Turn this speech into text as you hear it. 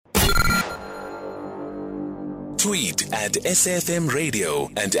Tweet at SFM Radio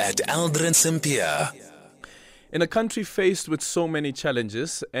and at Aldrin Sampear. In a country faced with so many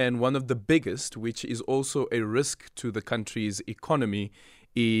challenges, and one of the biggest, which is also a risk to the country's economy,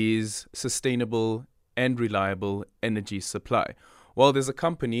 is sustainable and reliable energy supply. Well, there's a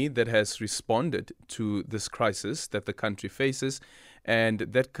company that has responded to this crisis that the country faces, and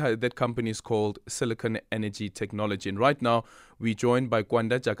that company is called Silicon Energy Technology. And right now, we're joined by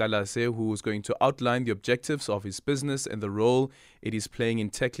Kwanda Jakalase, who is going to outline the objectives of his business and the role it is playing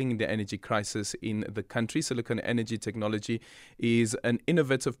in tackling the energy crisis in the country. Silicon Energy Technology is an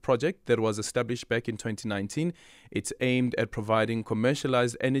innovative project that was established back in 2019. It's aimed at providing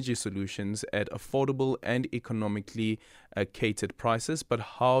commercialized energy solutions at affordable and economically catered prices. But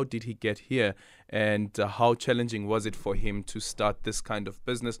how did he get here, and how challenging was it for him to start this kind of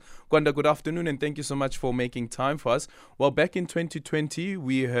business? Kwanda, good afternoon, and thank you so much for making time for us. Well, back in 2020,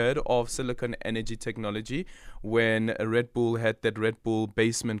 we heard of Silicon Energy Technology when Red Bull had that Red Bull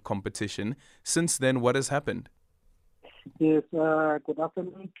basement competition. Since then, what has happened? Yes, good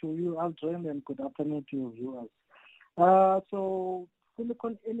afternoon to you, Aldrin, and good afternoon to your viewers. So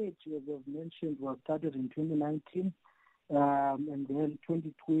Silicon Energy, as I've mentioned, was started in 2019. And then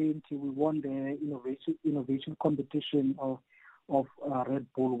 2020, we won the innovation competition of Red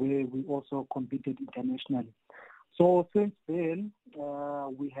Bull, where we also competed internationally. So since then,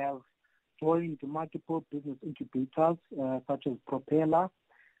 we have joined multiple business incubators, such as Propeller.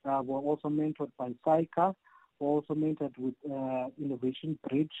 We're also mentored by SAICA. We're also mentored with Innovation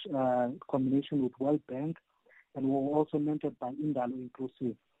Bridge, combination with World Bank, and we're also mentored by Indalo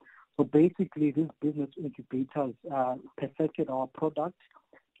Inclusive. So basically, these business incubators perfected our product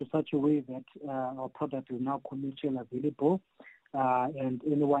to such a way that our product is now commercially available, and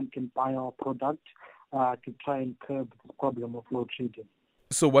anyone can buy our product to try and curb the problem of load shedding.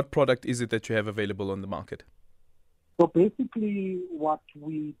 So what product is it that you have available on the market? So basically, what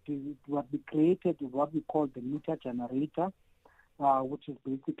we created is what we call the meter generator, which is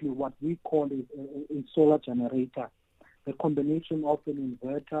basically what we call a solar generator. The combination of an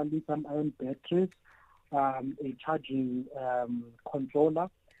inverter, lithium-ion batteries, a charging controller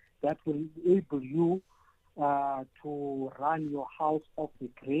that will enable you to run your house off the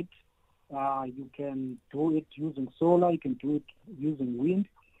grid. You can do it using solar, you can do it using wind,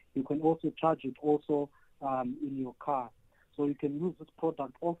 you can also charge it also in your car. So you can use this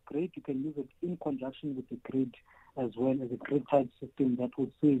product off grid, you can use it in conjunction with the grid as well as a grid-type system that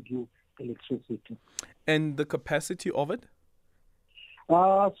will save you electricity. And the capacity of it?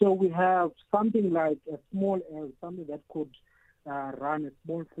 So we have something like a small, something that could run a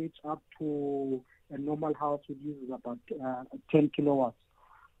small fridge up to a normal house which uses about 10 kilowatts.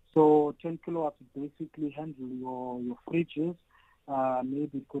 So 10 kilowatts would basically handle your fridges.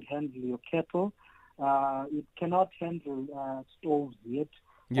 Maybe it could handle your kettle. It cannot handle stoves yet.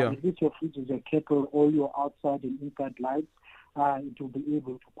 Yeah. If it's your fridges, your kettle, all your outside and inside lights, it will be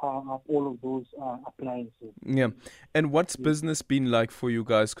able to power up all of those appliances. Yeah. And what's business been like for you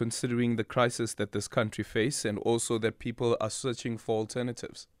guys, considering the crisis that this country faces and also that people are searching for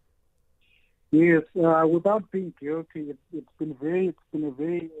alternatives? Yes, without being guilty, it's been a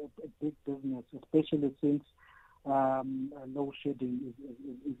very big business, especially since load shedding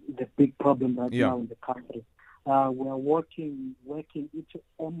is a big problem right now in the country. We are working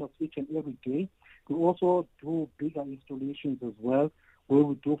almost each and every day. We also do bigger installations as well, where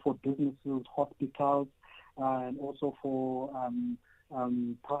we do for businesses, hospitals, and also for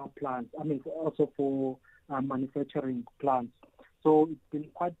power plants. Also for manufacturing plants. So it's been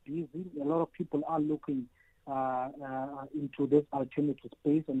quite busy. A lot of people are looking into this alternative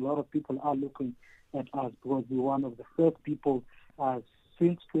space, and a lot of people are looking at us because we're one of the first people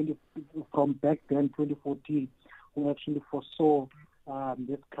from back then, 2014, who actually foresaw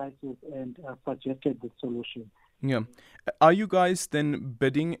this crisis and suggested the solution. Yeah. Are you guys then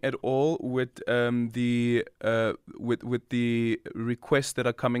bidding at all with the requests that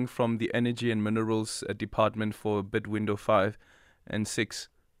are coming from the Energy and Minerals Department for bid window 5 and 6?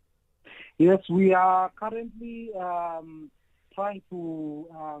 Yes, we are currently trying to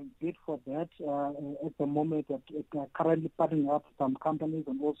bid for that at the moment. Currently partnering up with some companies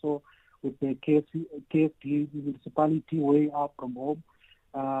and also with the KSD municipality way up from home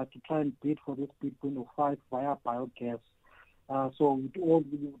to try and bid for this bid window 5 via biogas. So we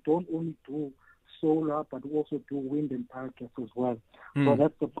don't only do solar, but we also do wind and biogas as well. So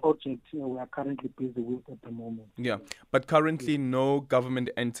that's the project we are currently busy with at the moment. Yeah, but currently no government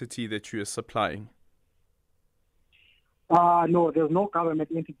entity that you are supplying? No, there's no government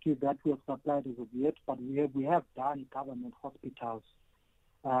entity that we have supplied as of yet, but we have done government hospitals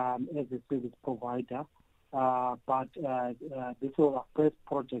as a service provider. but this was our first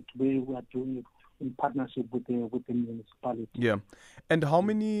project where we are doing it in partnership with the municipality. Yeah. And how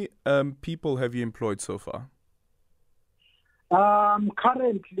many people have you employed so far?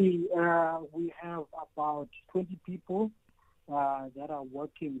 Currently, we have about 20 people that are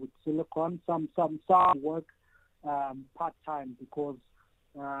working with silicon. Some work part-time because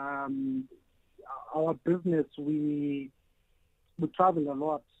our business, we travel a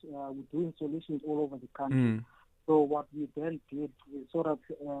lot. We're doing solutions all over the country. So what we then did, we sort of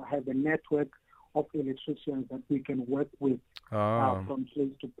have a network of electricians that we can work with from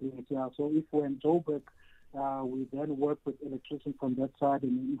place to place. Yeah. So if we're in Joburg, we then work with electricians from that side,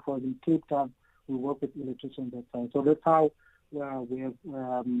 and if we're in Cape Town, we work with electricians that side. So that's how we've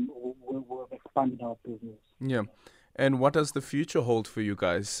expanded our business. Yeah. And what does the future hold for you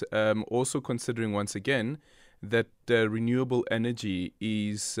guys? Also considering once again that renewable energy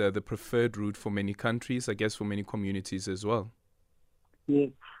is the preferred route for many countries, I guess for many communities as well.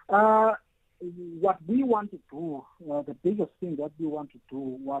 Yes. What we want to do, the biggest thing that we want to do,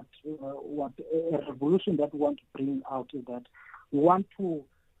 what a revolution that we want to bring out is that we want to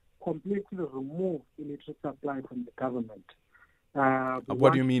completely remove electric supply from the government.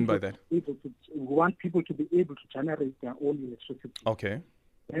 What do you mean by that? We want people to be able to generate their own electricity. Okay.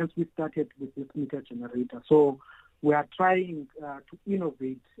 Hence, we started with this meter generator. So we are trying to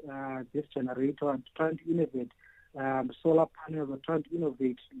innovate this generator and trying to innovate solar panels. We're trying to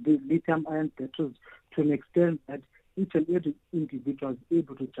innovate the lithium-ion batteries to an extent that each and every individual is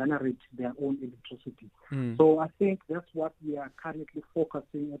able to generate their own electricity. So I think that's what we are currently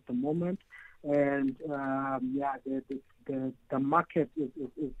focusing at the moment. And the market is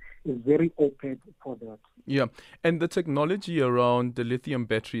very open for that. Yeah, and the technology around the lithium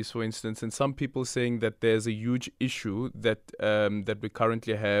batteries, for instance, and some people saying that there's a huge issue that that we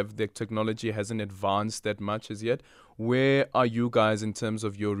currently have. The technology hasn't advanced that much as yet. Where are you guys in terms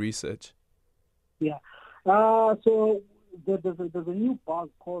of your research? Yeah, so there's a new buzz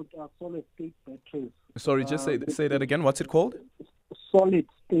called solid state batteries. Sorry, just say that again. What's it called? Solid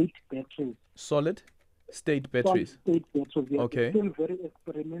state batteries. Solid state batteries. Solid state batteries. Yeah. Okay. It's still very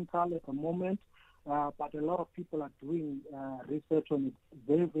experimental at the moment, but a lot of people are doing research on it.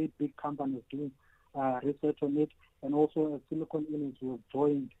 Very, very big companies doing research on it, and also Silicon Energy was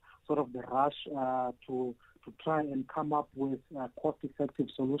joined sort of the rush to try and come up with a cost-effective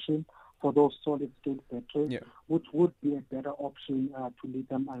solution for those solid-state batteries, which would be a better option to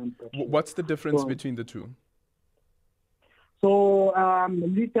lithium-ion batteries. What's the difference between the two? So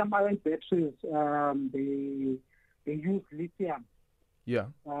lithium-ion batteries, they use lithium. Yeah.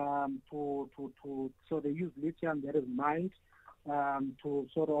 So they use lithium that is mined to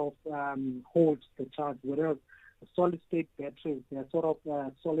sort of hold the charge. Whereas solid-state batteries, they're sort of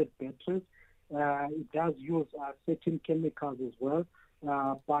solid batteries. It does use certain chemicals as well,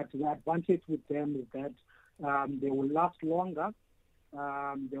 but the advantage with them is that they will last longer.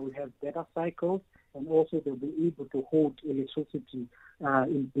 They will have better cycles, and also they'll be able to hold electricity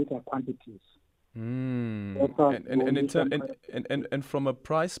in bigger quantities. And from a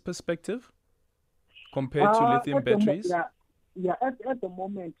price perspective, compared to lithium batteries? At the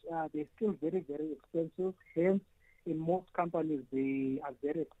moment, they're still very, very expensive. Hence, in most companies, they are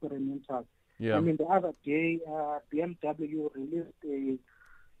very experimental. Yeah. I mean, the other day, BMW released a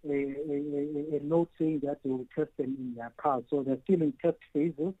note saying that they will test them in their cars. So they're still in test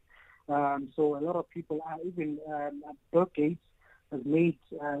phases. So a lot of people are, even Bill Gates has made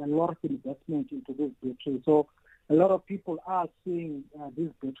a lot of investment into this battery. So a lot of people are seeing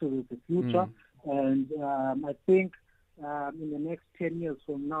this battery as the future. And I think in the next 10 years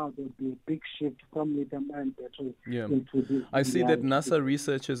from now, there'll be a big shift from lithium-ion batteries into this. I see that NASA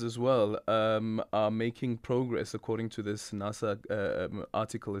researchers as well are making progress, according to this NASA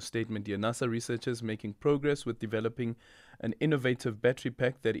article, a statement here. NASA researchers making progress with developing an innovative battery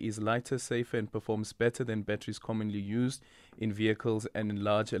pack that is lighter, safer, and performs better than batteries commonly used in vehicles and in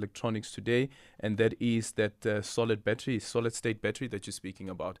large electronics today. And that is that solid-state battery that you're speaking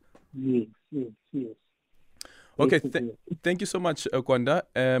about. Yes. Okay, thank you so much, Kwanda.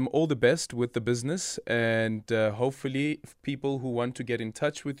 All the best with the business, and hopefully people who want to get in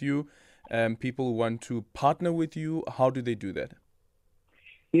touch with you, people who want to partner with you, how do they do that?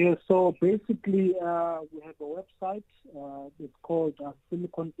 Yeah, so basically we have a website. It's called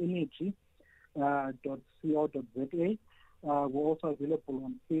siliconenergy.co.za. We're also available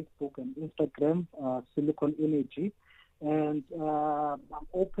on Facebook and Instagram, Silicon Energy. And I'm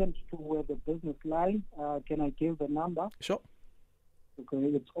open to the business line. Can I give the number? Sure.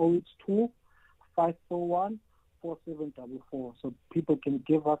 Okay, it's 082-541-4744. So people can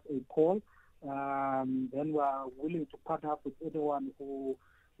give us a call then we are willing to partner up with anyone who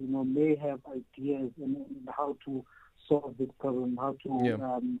may have ideas and how to solve this problem, how to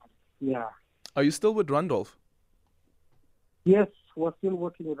Are you still with Randolph? Yes, we're still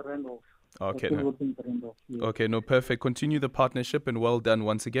working with Randolph. Okay, Yes. Okay, no, perfect. Continue the partnership and well done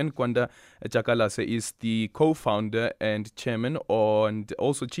once again. Kwanda Jakalase is the co-founder and chairman and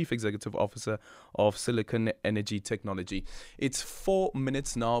also chief executive officer of Silicon Energy Technology. It's 4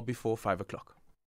 minutes now before 5 o'clock.